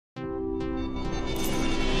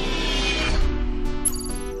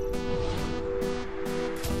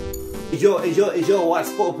Yo,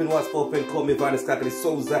 what's poppin', call me Vanis Kakali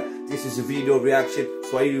Souza. This is a video reaction,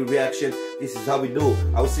 Swahili reaction. This is how we do.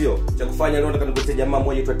 Au sio? Cha kufanya leo nataka nikuletea jamaa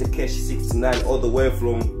mmoja tu Takeshi 6ix9ine all the way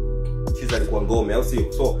from Chiza alikuwa Ngome, au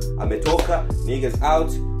sio? So, ametoka, niggas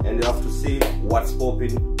out, and you have to see what's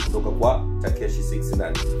poppin' kutoka kwa Takeshi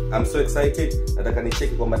 6ix9ine. I'm so excited. Nataka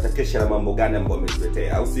nicheki kwa Takeshi na mambo gani ambayo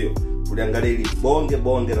ametuletea, au sio? Tuliangalia hili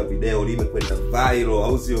bonge la video limekwenda viral,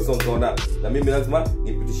 au sio? So tunaona na mimi lazima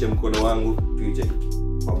nipitishe mkono wangu tuicheki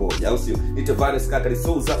pamoja, au sio? Nita Vanis Kakali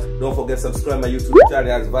Souza. Don't forget to subscribe my YouTube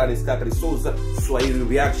channel as Vanis Kakali Souza Swahili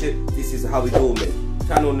reaction. This is how we do, man.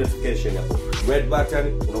 Turn on notification hapo, red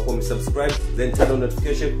button, unakuwa umesubscribe, then turn on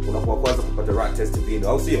notification, unakuwa kwanza kupata latest video,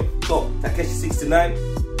 au sio? So Takeshi 6ix9ine,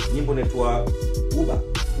 nyimbo inaitwa Gooba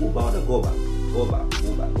or Gooba.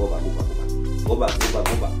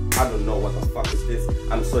 I don't know what the fuck is this.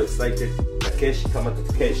 I'm so excited. Takeshi, come on to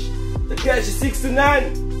Takeshi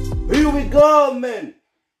 6ix9ine. Here we go, man.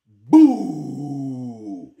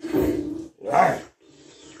 Boo. Right.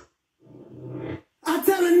 I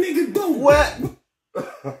tell a nigga don't. What?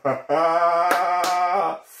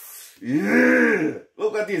 Yeah.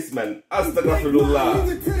 Look at this, man. Astaghfirullah.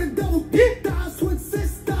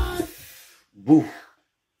 Boo.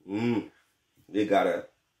 They got a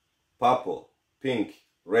purple, pink,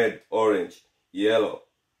 red, orange, yellow,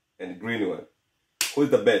 and green one. Who's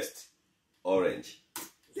the best? Orange.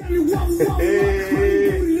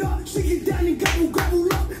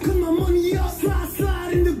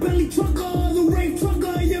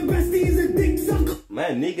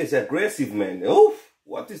 Man, niggas aggressive, man. Oof.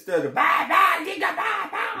 What is that?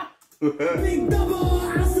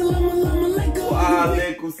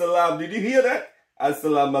 Alaikum salam. Did you hear that?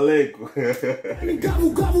 Assalamu alaikum.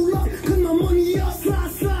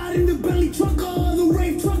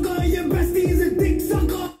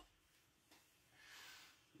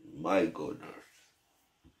 My goodness.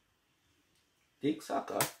 Dick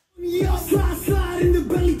sucker? Slide in the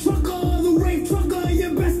belly trucker, the rave trucker,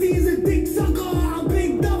 your bestie is a dick sucker,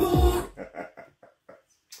 big double.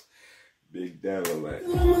 Big devil, man.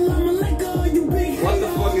 What the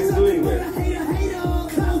fuck is doing, man?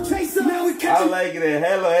 I like it.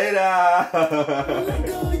 Hello, hater.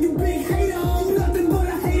 You big hater. You nothing but a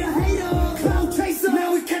hater. Cloud chaser.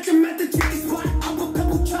 Now we catch him at the chicken spot. I'm a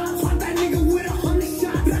couple chops. Shot that nigga with 100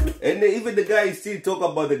 shots. And even the guy still talk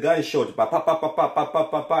about the gunshot.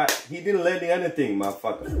 Pa. He didn't learn anything,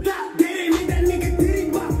 motherfucker.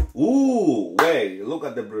 Ooh, wait. Look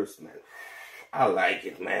at the Bruce, man. I like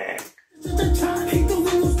it, man.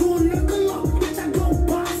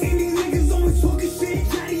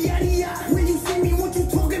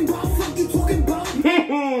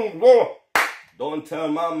 Don't tell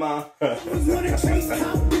mama.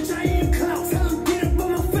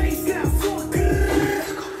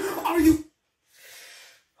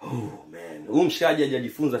 Oh man, mshikaji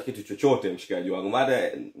hajajifunza kitu chochote mshikaji wangu.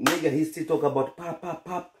 Mada nigga he still talk about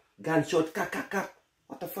pop, gunshot, kak.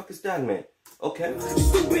 What the fuck is that, man? Okay.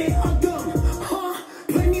 Stupid, I'm dumb. Huh?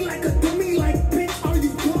 Play me like a dummy, like bitch. Are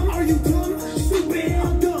you dumb? Stupid,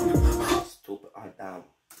 I'm dumb. Huh? Stupid, I'm dumb.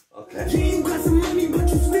 Okay. Yeah, you got some money, but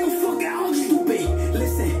you still fuck out. Stupid.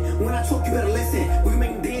 Listen, when I talk, you better listen. We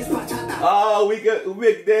make dance bachata. Oh, we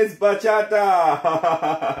make dance bachata.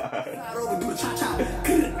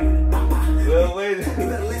 Wait.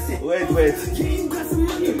 Yeah, you got some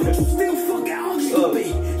money, but you still fuck out.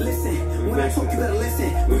 Stupid. Listen, when I talk, you better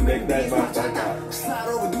listen. We make dance bachata. Slide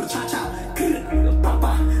over, do the cha-cha.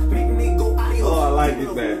 Papa, make me go audio. Oh, I like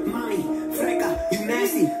this, man. Mommy, freca, you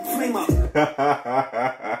nasty, flame up.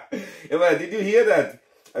 Yeah, man, did you hear that?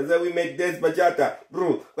 I said we make dance bachata.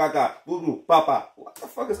 Bro, kaka, boo, papa. What the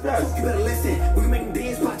fuck is that? You better listen. We make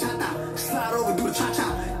dance bachata. Slide over, do the cha-cha.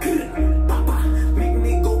 Papa, make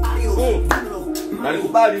me go audio.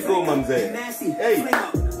 Nalikubali go, mamze. Hey,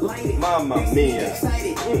 mama mia.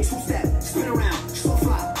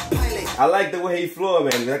 I like the way he flow,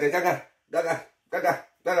 man. Gaga.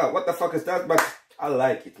 What the fuck is that? But I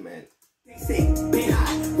like it, man.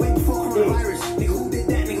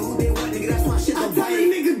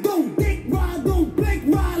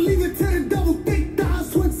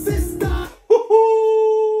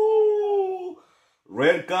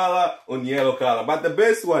 Red color on yellow color, but the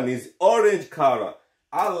best one is orange color.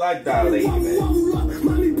 I like that lady, man.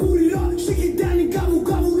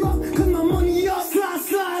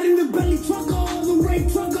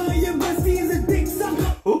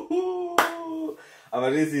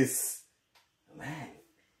 This is, man,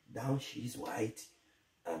 down she's white,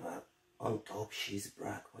 on top she's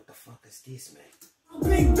black. What the fuck is this, man?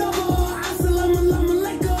 Big double, assalamu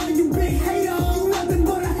alaikum, you big hater, you nothing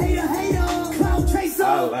but a hater, cloud chaser.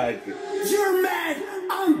 I like it. You're mad,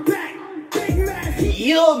 I'm back. Big mad.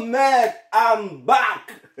 You're mad, I'm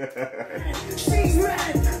back. She's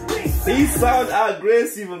mad. Big He sound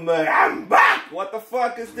aggressive, man. I'm back. What the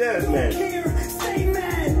fuck is this, man? here. Stay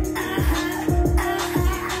mad.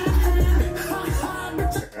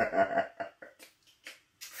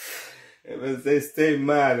 If they stay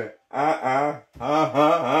mad, what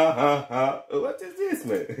is this,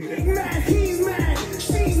 man? Big mad, he's mad,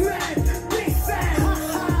 she's mad, big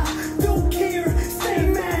sad, don't care, stay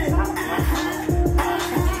mad,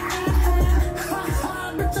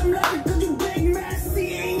 bitch I'm laughing cause you big mad,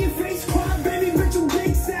 see in your face, cry baby, bitch you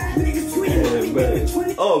big sad, niggas tweet, Man.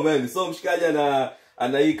 Oh man, so mshikaji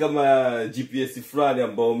ana hii kama GPS fulani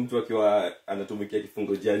ambao mtu akiwa anatumikia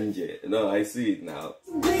kifungo cha nje. No, I see it now.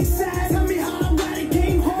 Big sad, tell me how I'm glad it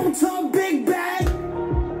came home to a big bag.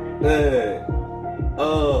 Hey.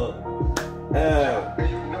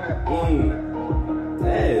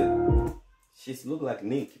 Hey. She's look like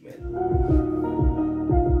Nick, man.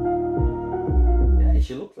 Yeah,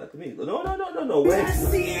 she looks like me. No, wait.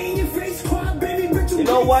 You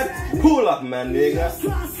know what? Pull up, man, nigga.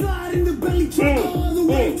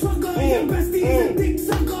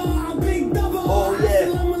 Oh yeah.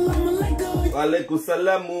 Walaikum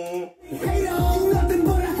salamu.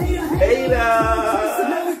 Hater.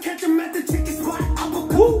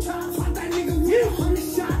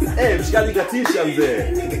 Hey, mshikaji katisha mzee.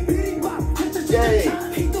 Yay.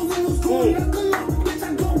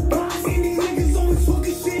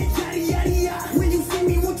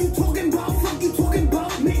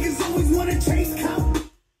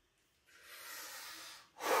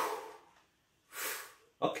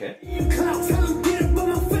 Okay.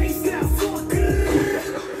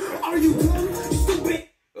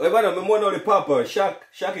 Bwana umemwona ule papa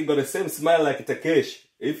Shaki got the same smile like Takeshi.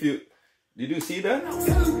 Did you see that?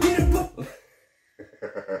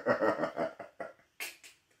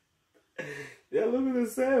 Yeah, look at the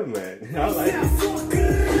same, man. I like it.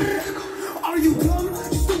 Are you dumb?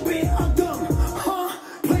 Stupid, I'm dumb. Huh?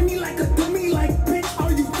 Play me like a dummy, like bitch.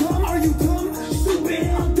 Are you dumb? Are you dumb? Stupid,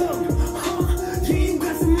 I'm dumb. Huh? Yeah, you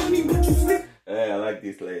got some money, but you still. Hey, I like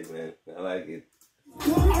this leg, man. I like it.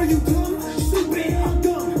 Are you dumb? Stupid, I'm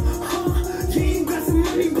dumb. Huh? Yeah, you got some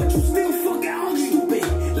money, but you still fucking ugly. Stupid.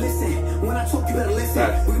 Listen, when I talk, you better listen.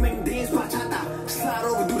 Nice. We make dance bachata, slide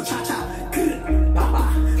over, do the cha-cha. Papa,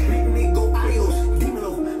 make me go adios,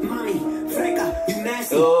 dímelo, mami, freca, you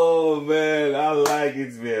nasty. Oh man, I like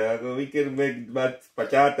it, man. We can make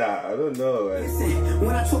bachata. I don't know, man. Listen,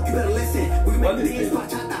 when I talk, you better listen. We What make is dance this?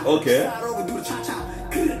 bachata, Okay. slide over, do the cha-cha.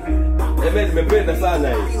 Hey man, me prenda sana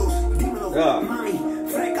hii. Adios, dímelo, Yeah. mami,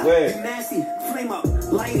 freca, Wait. you nasty, flame up,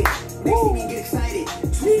 light it. They see me get excited,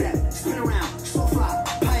 two-step, spin around, so fly,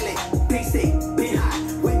 pilot, they say, been hot,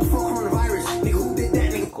 way before coronavirus. Nigga, who did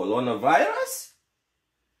that, nigga? Coronavirus?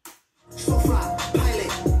 So fly,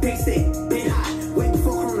 pilot, they say, been hot, way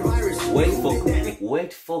before coronavirus.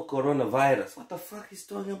 Wait for coronavirus. What the fuck is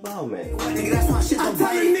talking about, man? Nigga, that's my shit. I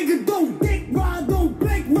tell a nigga, don't dick ride, don't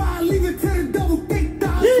blink ride, leave it to the double thick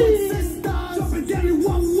thighs. Drop it down and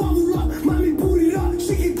wobble up, mommy boot it up,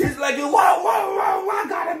 she can It's like, wow,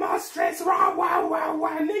 got him all stressed.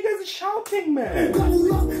 Wow. Niggas shouting, man.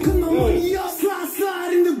 gobble up, cause my money up,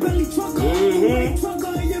 slide in the belly trucker,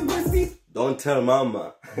 trucker in your bestie. Don't tell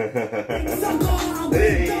mama.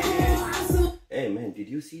 Hey. Hey, man, did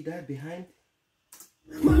you see that behind?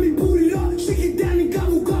 Mommy boot it up, shake it down and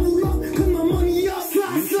gobble up, cause my money up,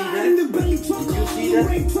 slide in the belly trucker, Did you see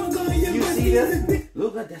that? trucker in your You see bestie. that?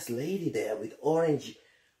 Look at this lady there with orange.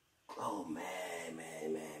 Oh, man.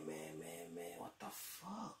 What the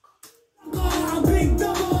fuck? Big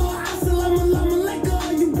double, assalamu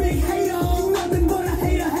alaikum, you big hater, you nothing but a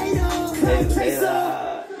hater,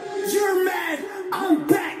 chaser. You're mad, I'm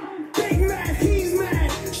back, big mad, he's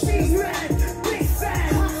mad, she's mad, big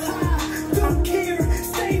sad, don't care,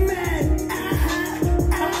 stay mad,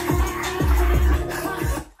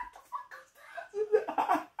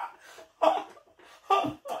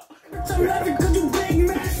 I'm laughing cause you big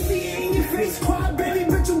mad, see in your face, cry baby,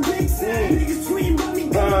 but you big sad, niggas tweeting about me,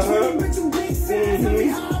 but you big sad, tell me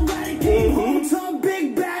how I'm glad it came home to a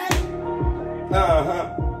big bag.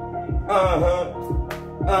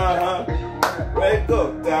 Wake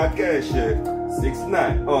up, Takeshi.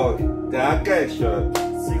 6ix9ine. Oh, Takeshi.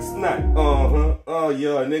 6ix9ine. Oh,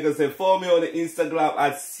 yo, niggas say follow me on the Instagram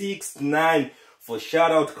at 6ix9ine for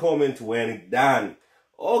shout out comment when done.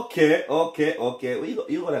 Okay.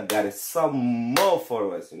 You're gonna get some more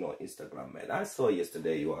followers, Instagram, man. I saw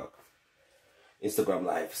yesterday you are Instagram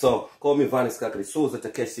live. So call me Vanis Kakri Souza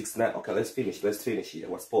Takeshi 6ix9ine. Okay, let's finish here.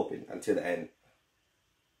 What's popping until the end.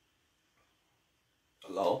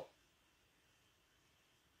 Hello?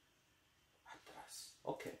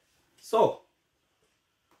 Okay, so